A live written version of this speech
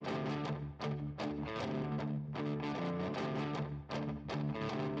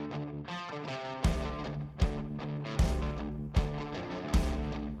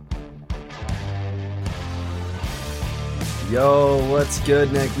Yo, what's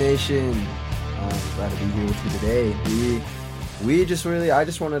good, Neck Nation? I'm glad to be here with you today. I'm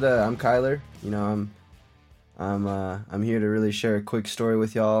Kyler. I'm here to really share a quick story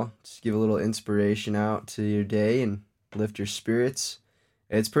with y'all. Just give a little inspiration out to your day and lift your spirits.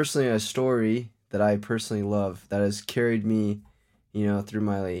 It's personally a story that I personally love that has carried me,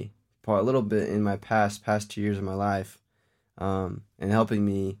 through a little bit in my past 2 years of my life, and helping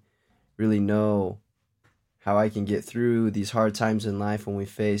me really know how I can get through these hard times in life when we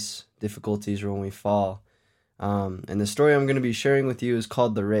face difficulties or when we fall. And the story I'm going to be sharing with you is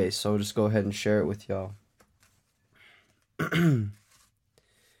called The Race, so I'll just go ahead and share it with y'all.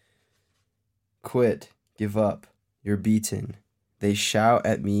 Quit, give up, you're beaten. They shout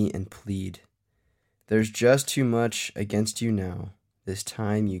at me and plead. There's just too much against you now. This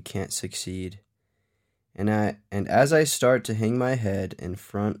time you can't succeed. And as I start to hang my head in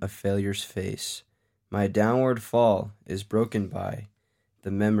front of failure's face, my downward fall is broken by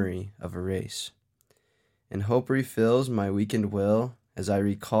the memory of a race. And hope refills my weakened will as I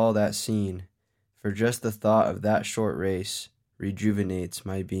recall that scene, for just the thought of that short race rejuvenates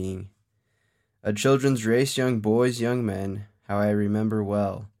my being. A children's race, young boys, young men, how I remember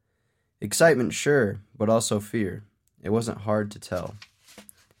well. Excitement, sure, but also fear. It wasn't hard to tell.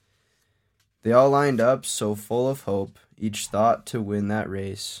 They all lined up so full of hope, each thought to win that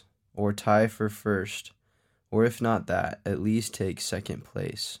race, or tie for first, or if not that, at least take second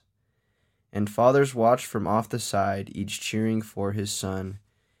place. And fathers watched from off the side, each cheering for his son,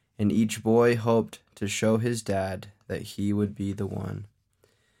 and each boy hoped to show his dad that he would be the one.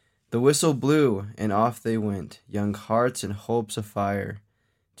 The whistle blew, and off they went, young hearts and hopes afire,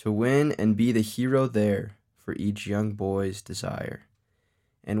 to win and be the hero there for each young boy's desire.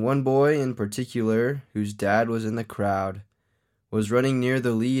 And one boy in particular, whose dad was in the crowd, was running near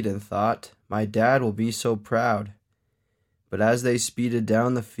the lead and thought, my dad will be so proud. But as they speeded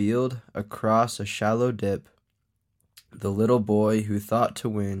down the field, across a shallow dip, the little boy who thought to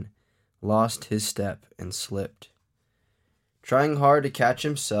win lost his step and slipped. Trying hard to catch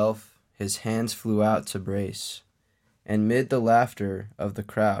himself, his hands flew out to brace, and mid the laughter of the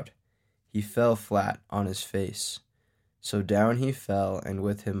crowd, he fell flat on his face. So down he fell, and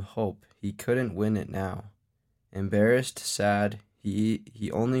with him hope he couldn't win it now. Embarrassed, sad, he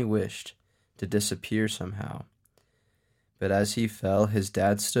only wished to disappear somehow. But as he fell, his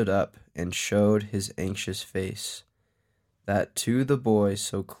dad stood up and showed his anxious face, that to the boy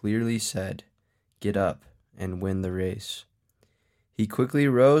so clearly said, get up and win the race. He quickly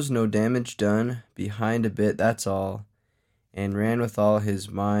rose, no damage done, behind a bit, that's all, and ran with all his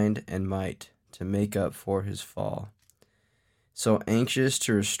mind and might to make up for his fall. So anxious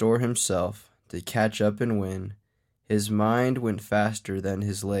to restore himself, to catch up and win, his mind went faster than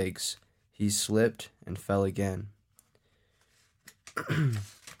his legs. He slipped and fell again.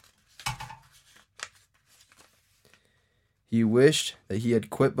 He wished that he had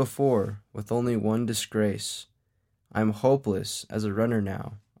quit before, with only one disgrace. I'm hopeless as a runner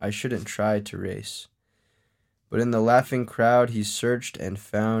now. I shouldn't try to race. But in the laughing crowd he searched and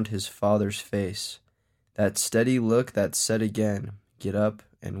found his father's face, that steady look that said again, get up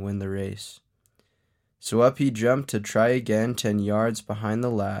and win the race. So up he jumped to try again, 10 yards behind the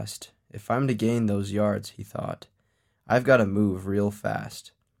last. If I'm to gain those yards, he thought, I've got to move real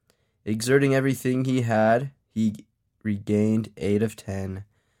fast. Exerting everything he had, he regained 8 of 10,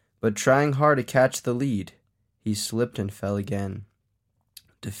 but trying hard to catch the lead, he slipped and fell again.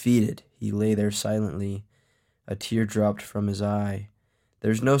 Defeated, he lay there silently, a tear dropped from his eye.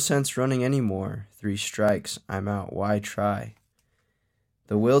 There's no sense running any more. 3 strikes, I'm out, why try?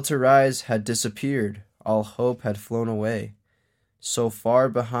 The will to rise had disappeared, all hope had flown away. So far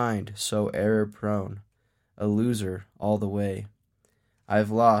behind, so error-prone, a loser all the way.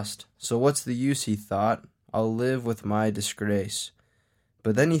 I've lost, so what's the use, he thought, I'll live with my disgrace.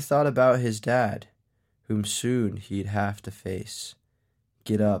 But then he thought about his dad, whom soon he'd have to face.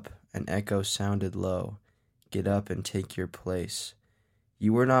 Get up, an echo sounded low, get up and take your place.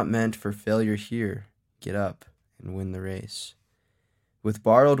 You were not meant for failure here, get up and win the race. With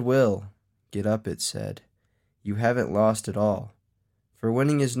borrowed will, get up, it said, you haven't lost at all, for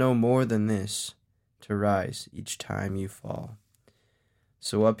winning is no more than this, to rise each time you fall.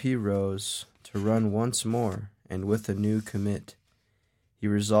 So up he rose, to run once more, and with a new commit, he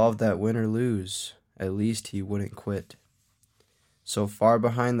resolved that win or lose, at least he wouldn't quit. So far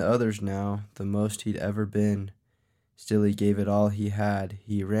behind the others now, the most he'd ever been, still he gave it all he had,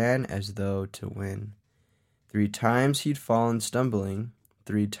 he ran as though to win. 3 times he'd fallen stumbling,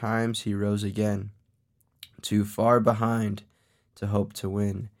 3 times he rose again. Too far behind to hope to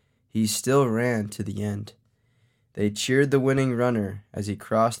win, he still ran to the end. They cheered the winning runner as he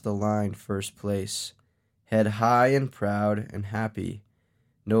crossed the line first place, head high and proud and happy,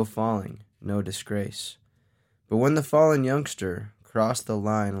 no falling, no disgrace. But when the fallen youngster crossed the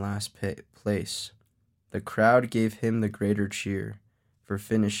line last place, the crowd gave him the greater cheer for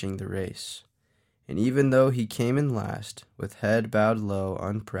finishing the race. And even though he came in last, with head bowed low,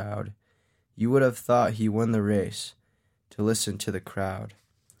 unproud, you would have thought he won the race, to listen to the crowd.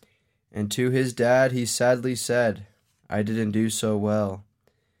 And to his dad he sadly said, I didn't do so well.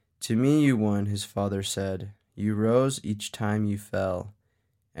 To me you won, his father said. You rose each time you fell.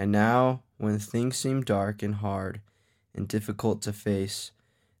 And now, when things seem dark and hard and difficult to face,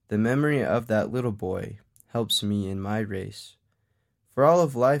 the memory of that little boy helps me in my race. For all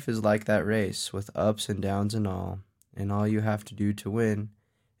of life is like that race, with ups and downs and all you have to do to win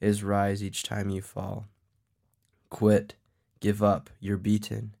is rise each time you fall. Quit, give up, you're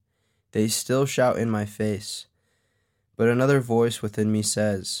beaten. They still shout in my face, but another voice within me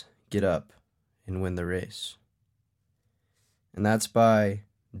says, get up and win the race. And that's by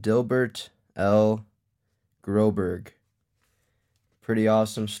Dilbert L. Groberg. Pretty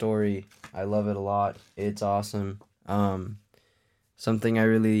awesome story. I love it a lot. It's awesome. Something I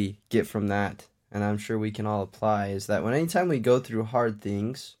really get from that, and I'm sure we can all apply, is that anytime we go through hard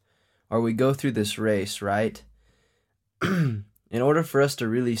things, or we go through this race, right? In order for us to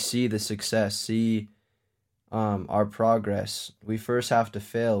really see the success, see our progress, we first have to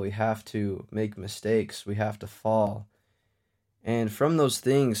fail. We have to make mistakes. We have to fall. And from those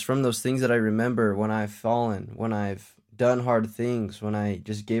things that I remember when I've fallen, when I've done hard things, when I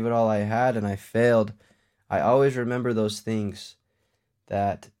just gave it all I had and I failed, I always remember those things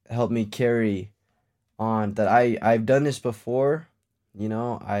that helped me carry on, that I've done this before,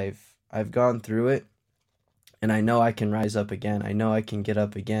 I've gone through it. And I know I can rise up again. I know I can get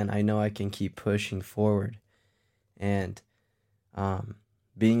up again. I know I can keep pushing forward and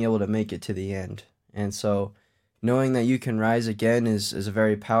being able to make it to the end. And so knowing that you can rise again is a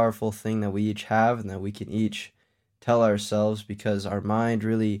very powerful thing that we each have and that we can each tell ourselves, because our mind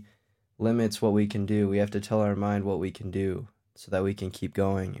really limits what we can do. We have to tell our mind what we can do so that we can keep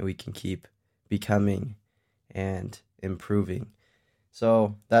going and we can keep becoming and improving.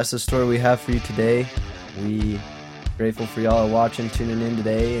 So that's the story we have for you today. We grateful for y'all watching, tuning in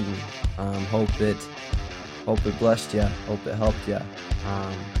today, and hope it blessed you, hope it helped you.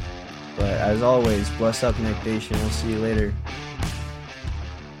 But as always, bless up, Neck Nation. We'll see you later.